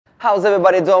How's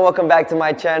everybody doing? Welcome back to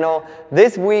my channel.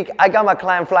 This week, I got my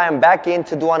client flying back in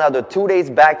to do another 2 days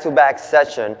back-to-back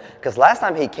session. Because last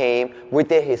time he came, we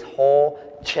did his whole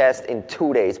chest in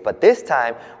 2 days. But this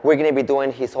time, we're going to be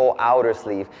doing his whole outer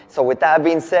sleeve. So with that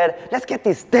being said, let's get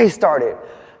this day started.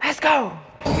 Let's go!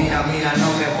 Mira, mira, no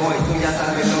me voy, tú ya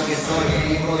sabes lo que soy,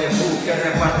 el hijo de pu que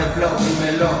reparte flow,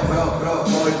 dímelo, bro,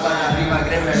 voy para arriba,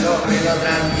 créemelo, ruido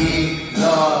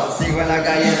tranquilo, sigo en la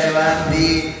calle de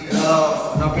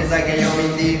bandido, no piensa que yo me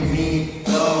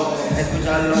intimido,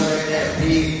 escucha lo que te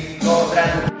digo,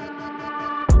 tranquilo.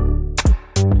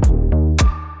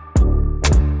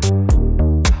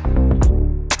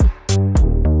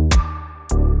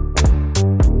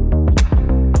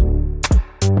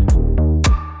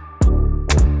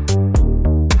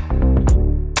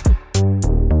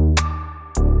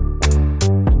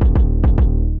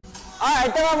 Ahí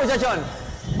te va, muchachón.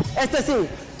 Este sí.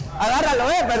 Agárralo,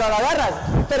 pero lo agarras.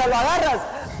 Pero lo agarras.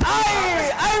 ¡Ay!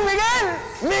 ¡Ay, Miguel!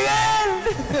 ¡Miguel!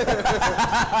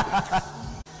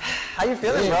 How you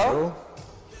feeling, bro?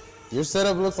 Your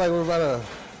setup looks like we're about to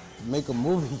make a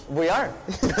movie. We are.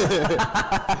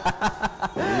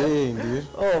 Dang, dude.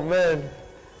 Oh, man.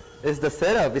 It's the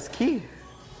setup. It's key.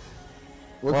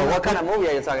 Well, what kind of movie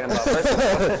are you talking about?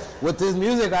 With this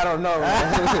music, I don't know, man.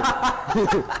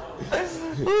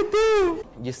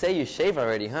 You say you shave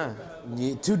already, huh?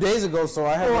 Yeah, 2 days ago, so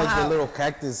I have like the little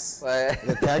cactus,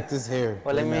 the cactus hair.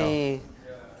 Well, let me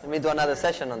do another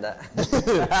session on that.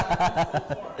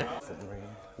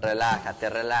 Relájate,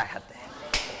 relájate.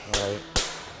 All right.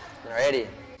 Ready.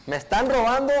 Me están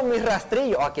robando mis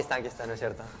rastrillos. Oh, aquí está, no es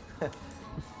cierto.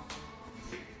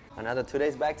 Another 2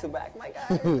 days back to back, my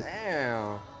guy.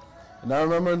 Damn. And I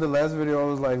remember in the last video, I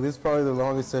was like, this is probably the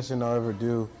longest session I'll ever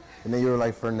do. And then you were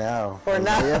like, for now. For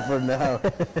now? Like, yeah, for now.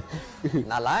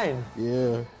 Not lying.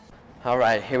 Yeah. All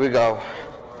right, here we go.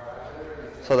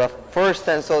 So the first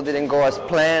stencil didn't go as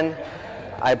planned.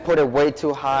 I put it way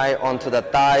too high onto the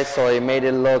thigh, so it made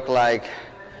it look like,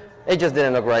 it just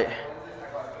didn't look right.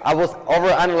 I was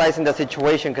over-analyzing the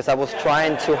situation because I was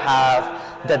trying to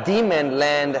have the demon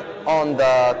land on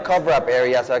the cover-up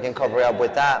area so I can cover it up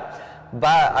with that.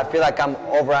 But I feel like I'm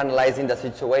over-analyzing the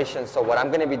situation, so what I'm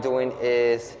going to be doing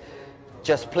is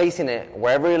just placing it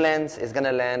wherever it lands, it's going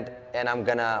to land, and I'm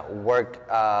going to work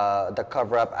the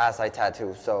cover-up as I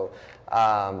tattoo. So,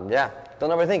 yeah, don't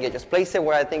overthink it. Just place it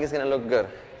where I think it's going to look good.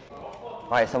 All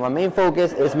right, so my main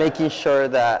focus is making sure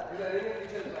that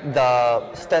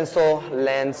the stencil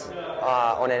lands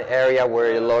on an area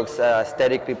where it looks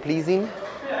aesthetically pleasing.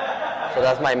 So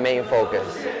that's my main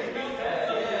focus.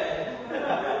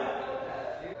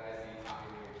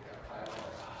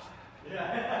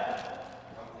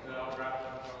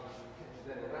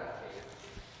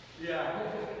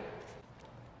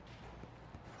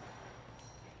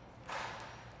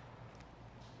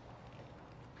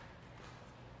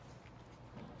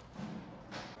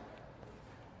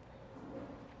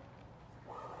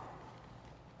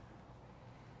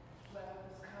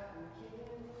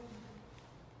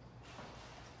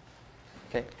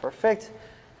 Okay, perfect.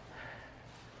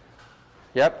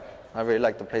 Yep, I really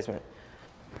like the placement.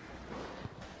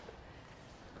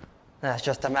 Now it's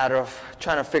just a matter of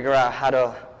trying to figure out how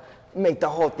to make the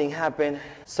whole thing happen.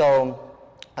 So,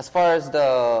 as far as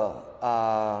the,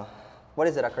 what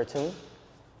is it, a cartoon?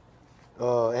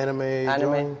 Anime.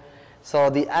 Drawing. So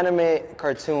the anime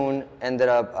cartoon ended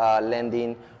up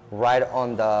landing right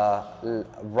on the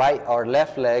right or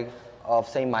left leg of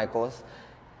St. Michael's.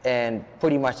 And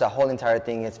pretty much the whole entire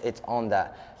thing it's on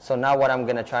that. So now what I'm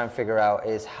gonna try and figure out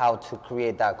is how to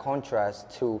create that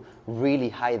contrast to really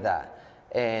hide that.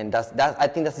 And I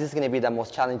think this is gonna be the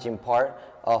most challenging part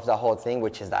of the whole thing,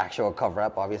 which is the actual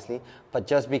cover-up, obviously. But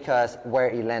just because where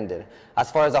it landed.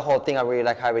 As far as the whole thing, I really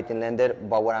like how everything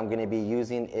landed, but what I'm gonna be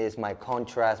using is my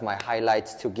contrast, my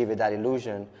highlights to give it that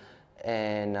illusion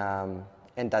and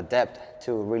that depth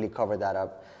to really cover that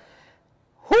up.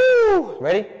 Whoo!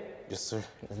 Ready? Yes, sir.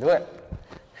 Let's do it.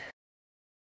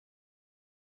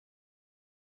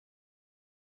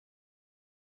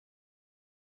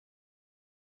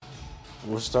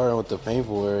 We're starting with the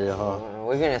painful area, huh?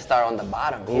 We're gonna start on the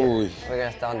bottom here. Ooh. We're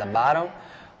gonna start on the bottom,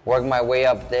 work my way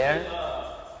up there,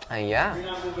 and yeah.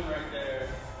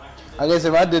 I guess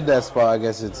if I did that spot, I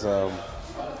guess it's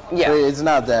Yeah. it's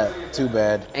not that too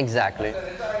bad. Exactly.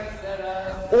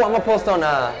 Oh, I'm gonna post on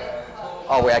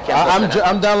oh wait, I can't.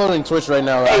 I'm downloading Twitch right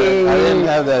now. Hey, I didn't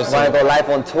have that. So. Wanna go live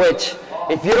on Twitch?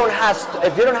 If you don't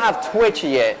have Twitch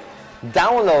yet,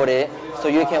 download it so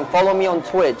you can follow me on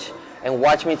Twitch and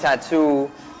watch me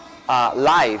tattoo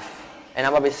live and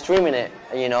I'm gonna be streaming it,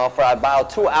 you know, for about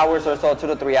 2 hours or so, 2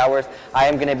 to 3 hours. I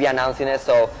am gonna be announcing it,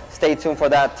 so stay tuned for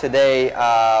that today.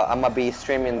 I'm gonna be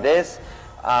streaming this.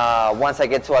 Once I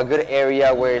get to a good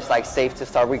area where it's like safe to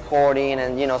start recording,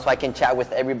 and you know, so I can chat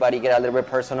with everybody, get a little bit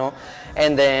personal.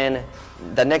 And then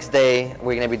the next day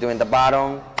we're gonna be doing the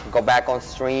bottom, go back on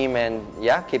stream, and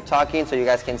yeah, keep talking so you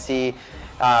guys can see,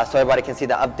 so everybody can see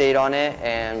the update on it.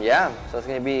 And yeah, so it's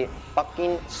gonna be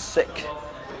fucking sick.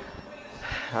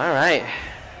 All right,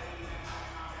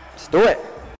 let's do it.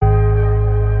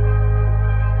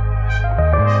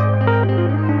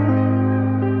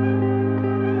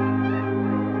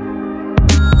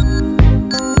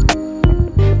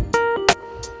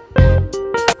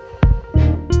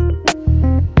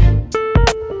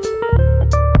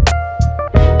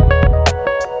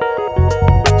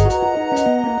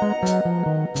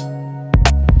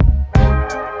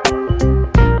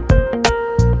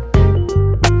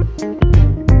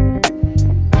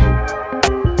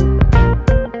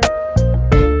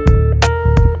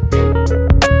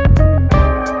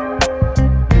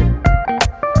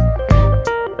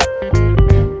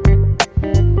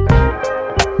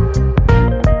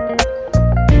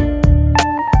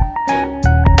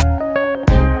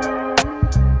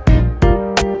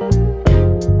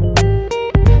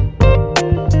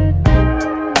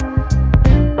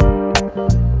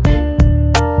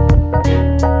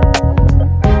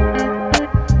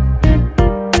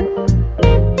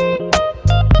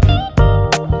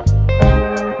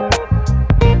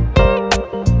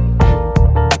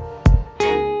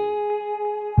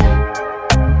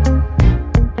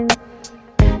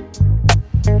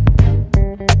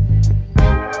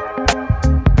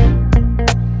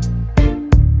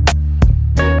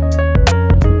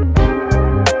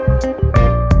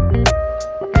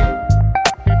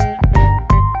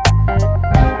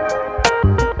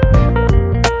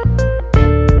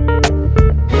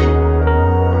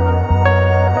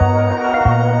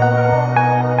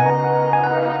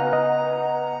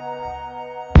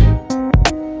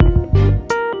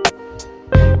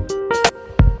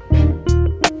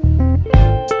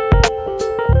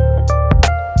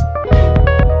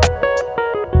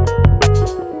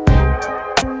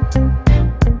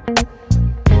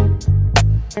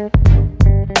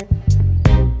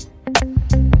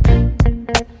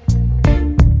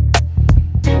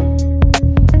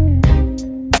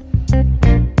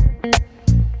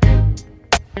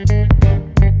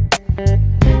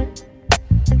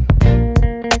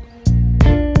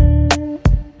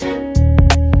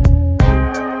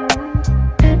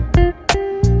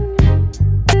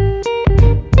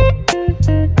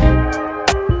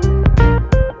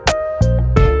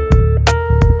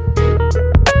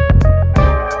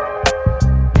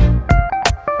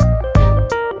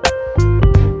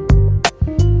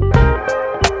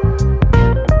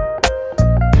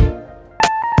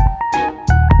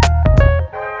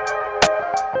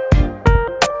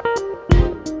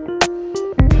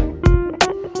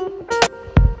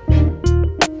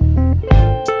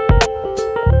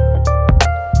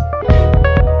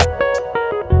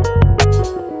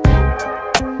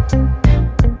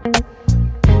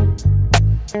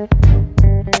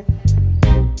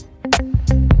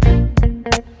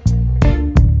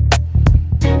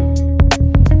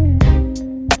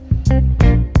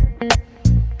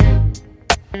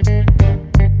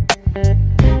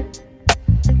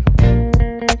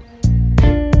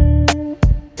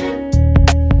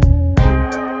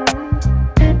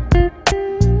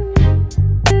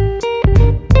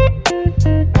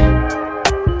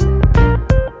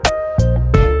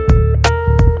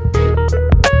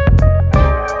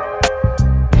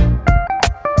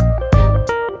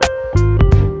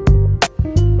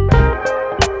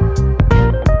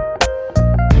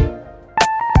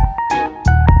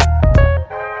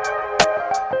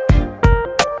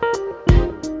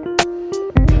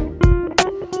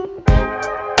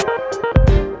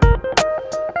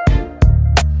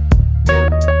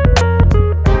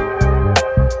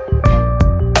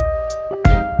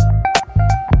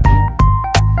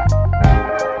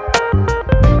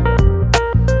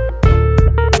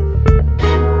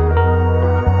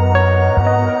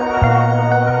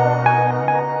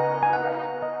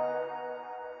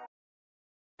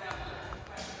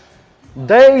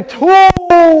 Day 2.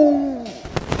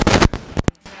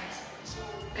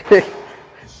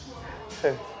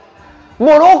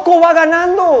 Morocco va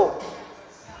ganando.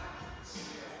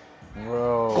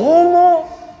 Bro. ¿Cómo?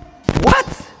 What?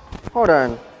 Hold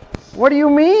on. What do you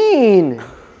mean?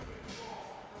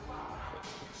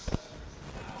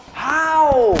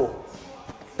 How?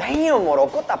 Damn,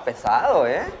 Morocco está pesado,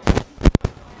 eh.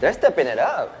 They're stepping it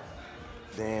up.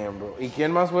 Damn, bro. ¿Y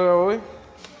quién más juega hoy?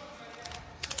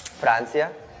 Francia,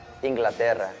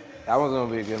 Inglaterra. That one's gonna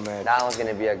be a good match. That one's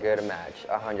gonna be a good match,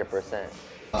 100%.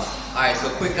 Alright, so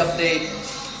quick update.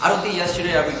 I don't think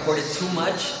yesterday I recorded too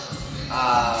much.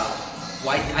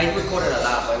 Well, I recorded a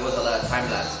lot, but it was a lot of time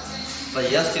lapse. But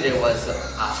yesterday was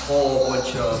a whole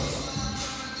bunch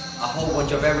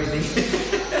of everything.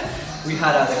 We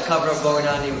had the cover up going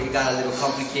on, and it got a little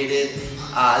complicated,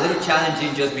 a little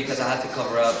challenging, just because I had to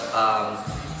cover up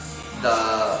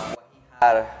what he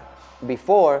had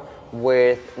before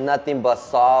with nothing but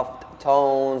soft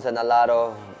tones and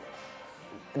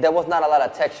there was not a lot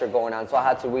of texture going on, so I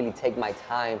had to really take my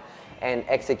time and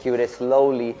execute it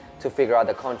slowly to figure out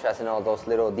the contrast and all those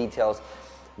little details.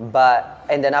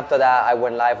 And then after that, I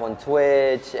went live on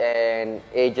Twitch, and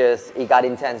it got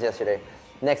intense yesterday.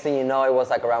 Next thing you know, it was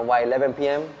like around 11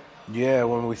 p.m. Yeah,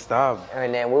 when we stopped.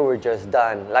 And then we were just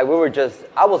done. Like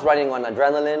I was running on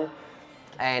adrenaline,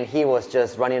 and he was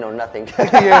just running on nothing.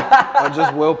 Yeah,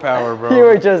 just willpower,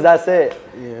 bro. That's it.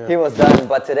 Yeah. He was done.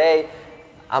 But today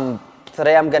I'm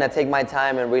gonna take my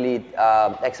time and really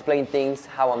explain things,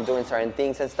 how I'm doing certain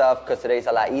things and stuff, because today's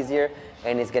a lot easier,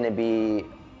 and it's gonna be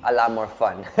a lot more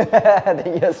fun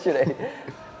than yesterday.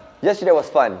 Yesterday was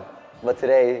fun, but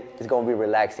today is gonna be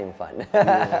relaxing fun.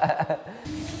 Yeah.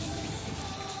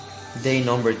 Day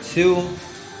number 2.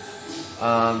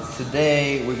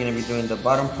 Today we're gonna be doing the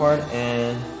bottom part,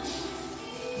 and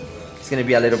it's gonna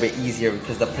be a little bit easier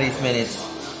because the placement is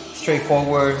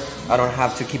straightforward. I don't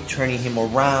have to keep turning him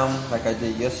around like I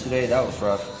did yesterday. That was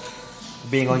rough.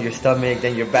 Being on your stomach,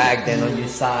 then your back, then on your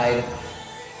side.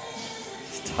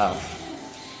 It's tough.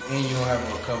 And you don't have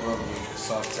to cover up with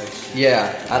soft texture.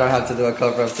 Yeah, I don't have to do a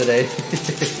cover up today.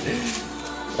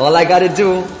 All I gotta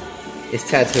do is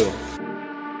tattoo.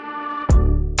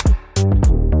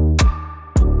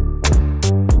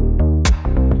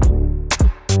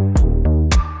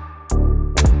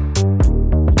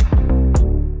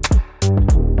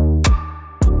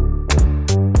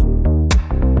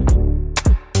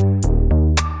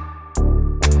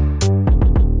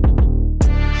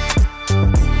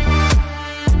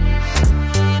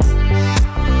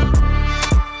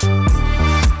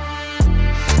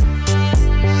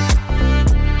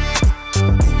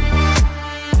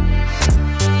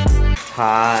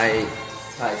 Tight.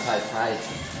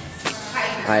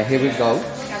 Alright, here we go.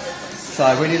 So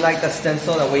I really like the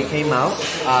stencil, the way it came out,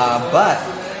 but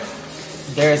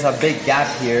there's a big gap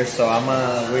here, so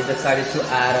we decided to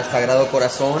add a Sagrado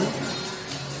Corazon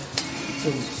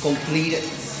to complete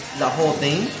the whole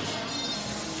thing,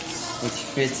 which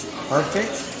fits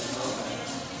perfect.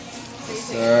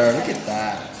 Sir, look at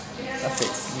that. That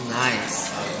fits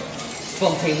nice.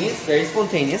 Spontaneous, very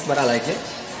spontaneous, but I like it.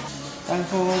 Tan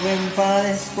joven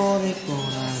padezco de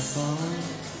corazón.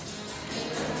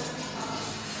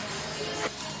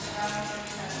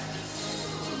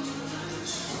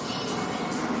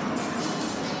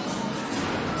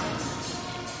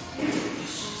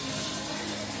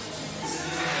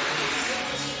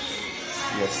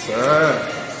 Yes, sir.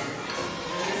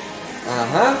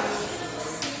 Uh-huh.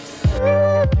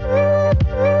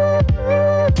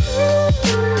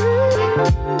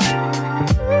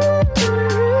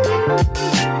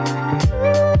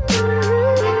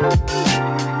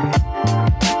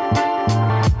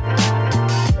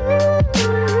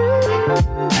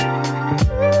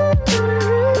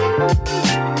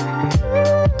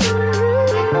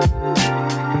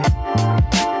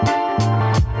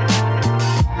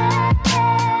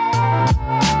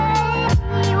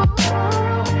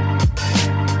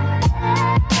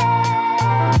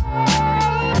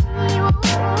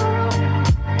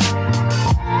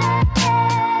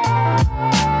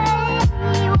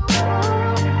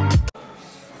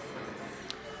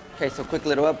 Okay, so quick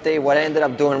little update. What I ended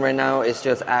up doing right now is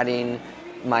just adding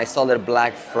my solid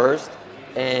black first.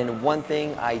 And one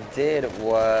thing I did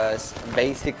was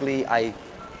basically I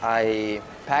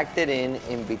packed it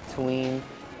in between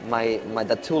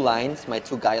the two lines, my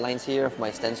two guidelines here of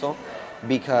my stencil,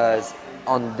 because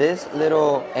on this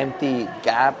little empty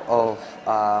gap of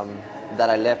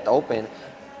that I left open,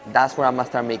 that's where I'm gonna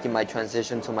start making my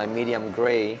transition to my medium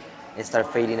gray and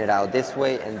start fading it out this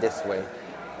way and this way,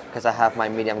 because I have my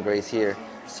medium grays here.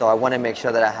 So I want to make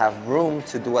sure that I have room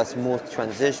to do a smooth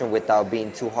transition without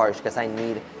being too harsh, because I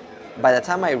need, by the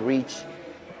time I reach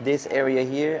this area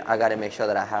here, I got to make sure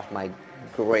that I have my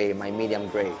gray, my medium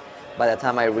gray. By the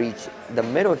time I reach the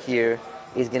middle here,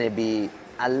 it's going to be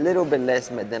a little bit less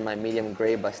than my medium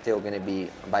gray, but still going to be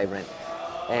vibrant.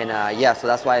 And yeah, so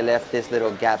that's why I left these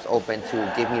little gaps open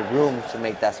to give me room to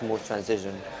make that smooth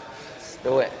transition. Let's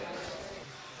do it.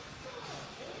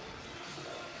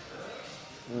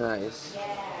 Nice.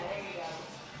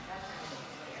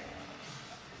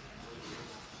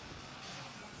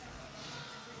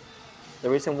 The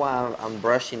reason why I'm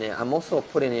brushing it, I'm also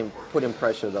putting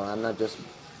pressure though. I'm not just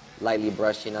lightly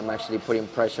brushing. I'm actually putting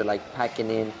pressure, like packing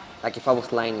in, like if I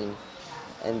was lining.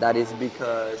 And that is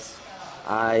because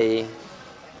I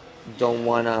don't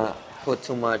want to put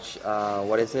too much, I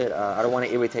don't want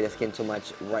to irritate the skin too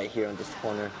much right here on this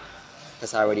corner,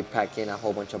 because I already packed in a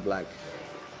whole bunch of black.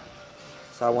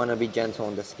 So I want to be gentle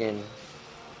on the skin.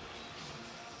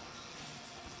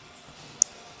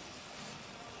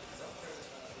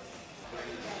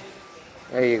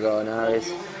 There you go. Now it's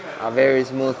a very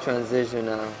smooth transition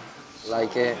now.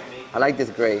 Like it. I like this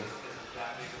gray.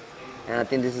 And I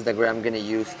think this is the gray I'm going to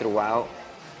use throughout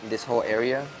this whole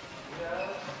area.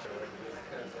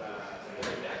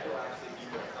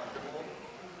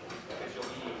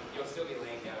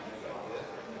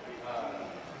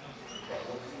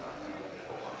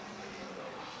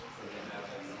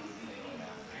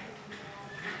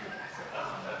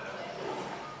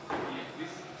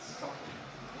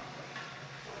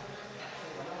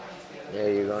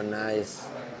 There you go, nice.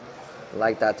 I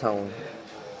like that tone.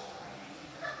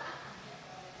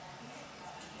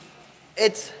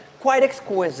 It's quite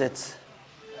exquisite.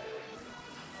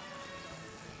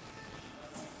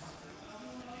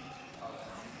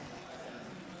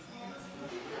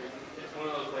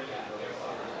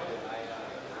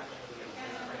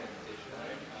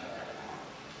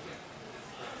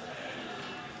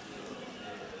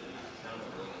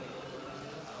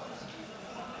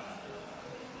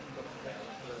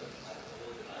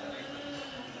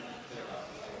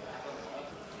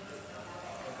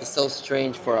 It's so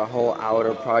strange for a whole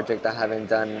outer project. I haven't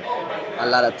done a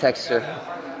lot of texture.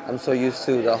 I'm so used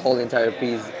to the whole entire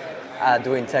piece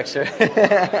doing texture.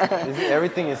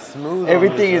 Everything is smooth.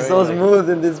 Everything is so smooth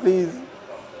in this piece.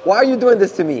 Why are you doing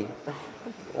this to me?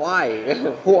 Why?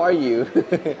 Who are you?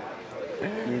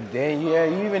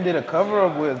 You even did a cover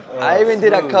up with. I even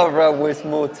did a cover up with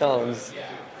smooth tones.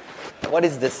 What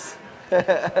is this?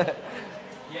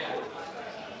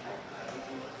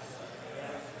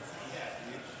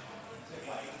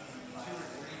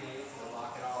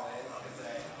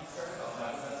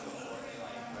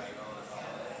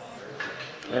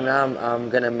 And now I'm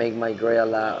gonna make my gray a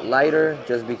lot lighter,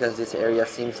 just because this area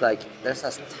seems like there's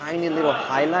a tiny little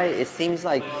highlight. It seems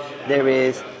like there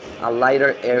is a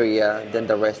lighter area than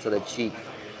the rest of the cheek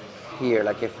here.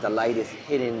 Like if the light is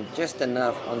hitting just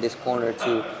enough on this corner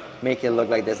to make it look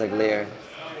like there's a glare.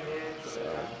 So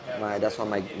that's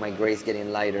why my gray is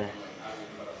getting lighter.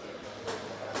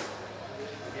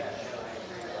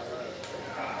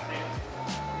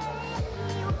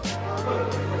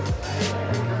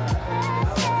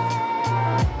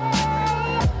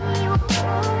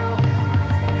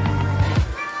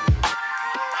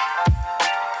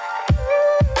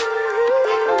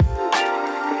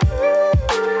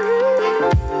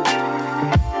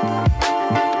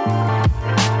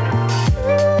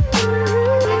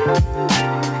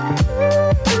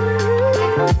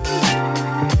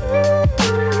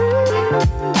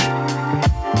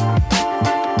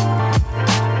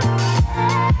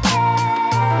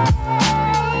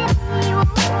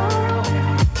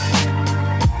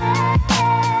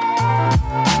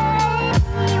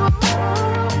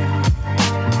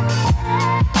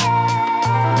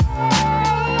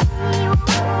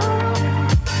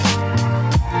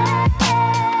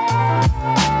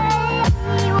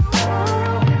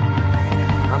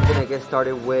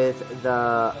 Started with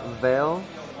the veil.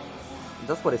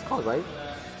 That's what it's called, right?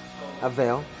 A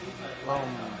veil.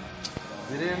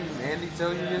 Didn't Andy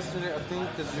tell you yesterday? I think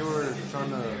because you were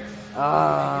trying to.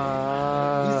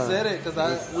 He said it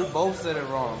because we both said it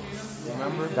wrong.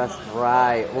 Remember? That's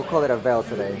right. We'll call it a veil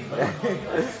today.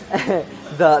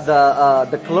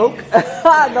 the cloak.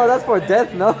 No, that's for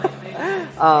death. No.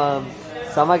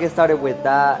 So I'm gonna get started with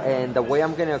that, and the way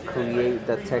I'm gonna create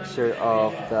the texture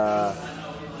of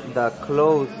the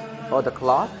cloth or the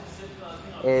cloth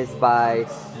is by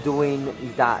doing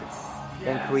dots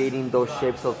and creating those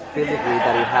shapes of filigree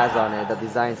that it has on it, the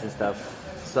designs and stuff.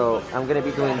 So I'm gonna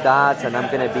be doing dots, and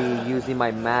I'm gonna be using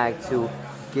my mag to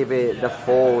give it the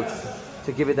folds,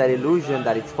 to give it that illusion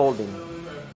that it's folding.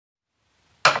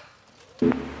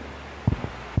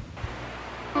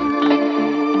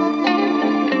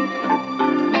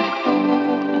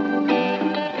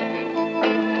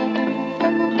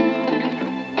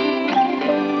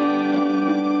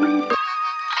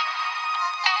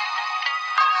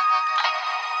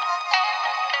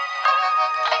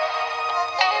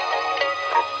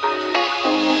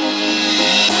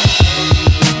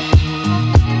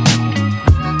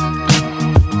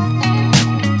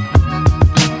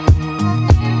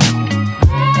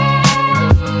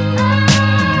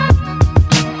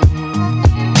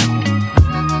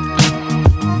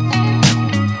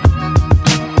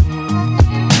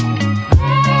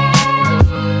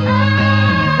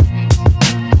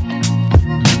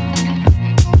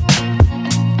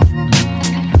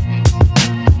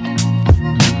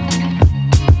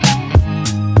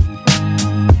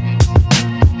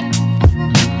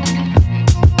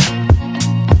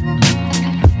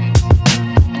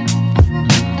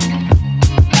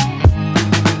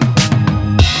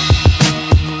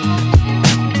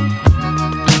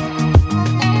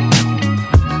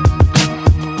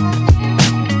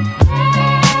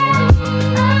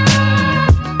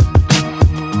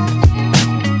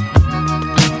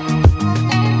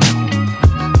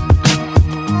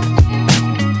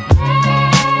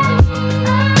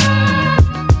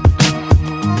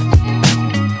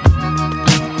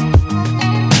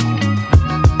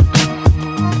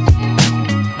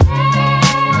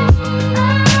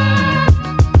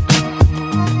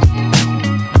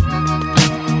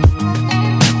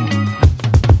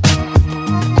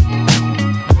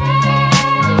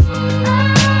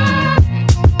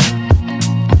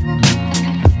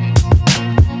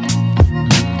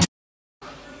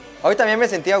 Hoy también me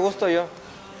sentí a gusto yo.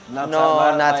 Not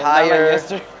No, not tired.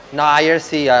 yesterday. No, ayer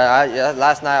sí.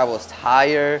 Last night I was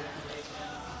tired.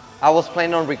 I was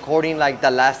planning on recording like the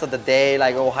last of the day,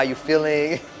 like, oh, how you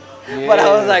feeling? But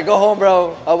I was like, go home,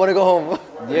 bro. I want to go home.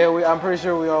 Yeah, I'm pretty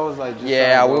sure we always like. Just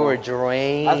Yeah, we were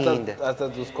drained. Hasta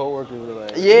tus coworkers were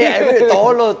like. Yeah,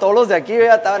 todos los de aquí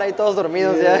ya estaban ahí todos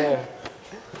dormidos ya.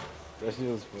 That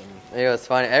shit was funny. It was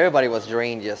funny. Everybody was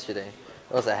drained yesterday.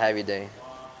 It was a heavy day.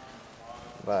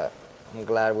 But I'm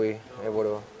glad we were able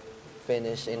to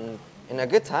finish in a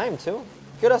good time too.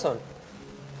 ¿Qué horas son?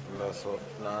 That's what,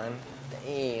 9.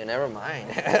 Dang, never mind.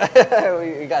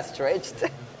 we got stretched.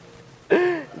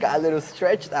 Got a little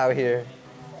stretched out here.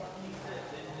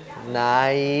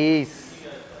 Nice.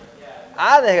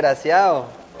 Ah, desgraciado.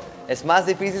 Es más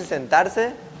difícil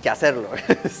sentarse que hacerlo.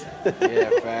 Yeah,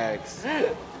 facts.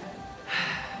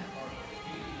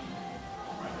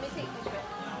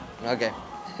 Okay.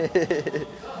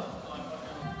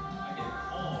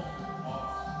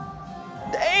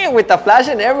 Damn, with the flash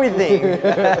and everything.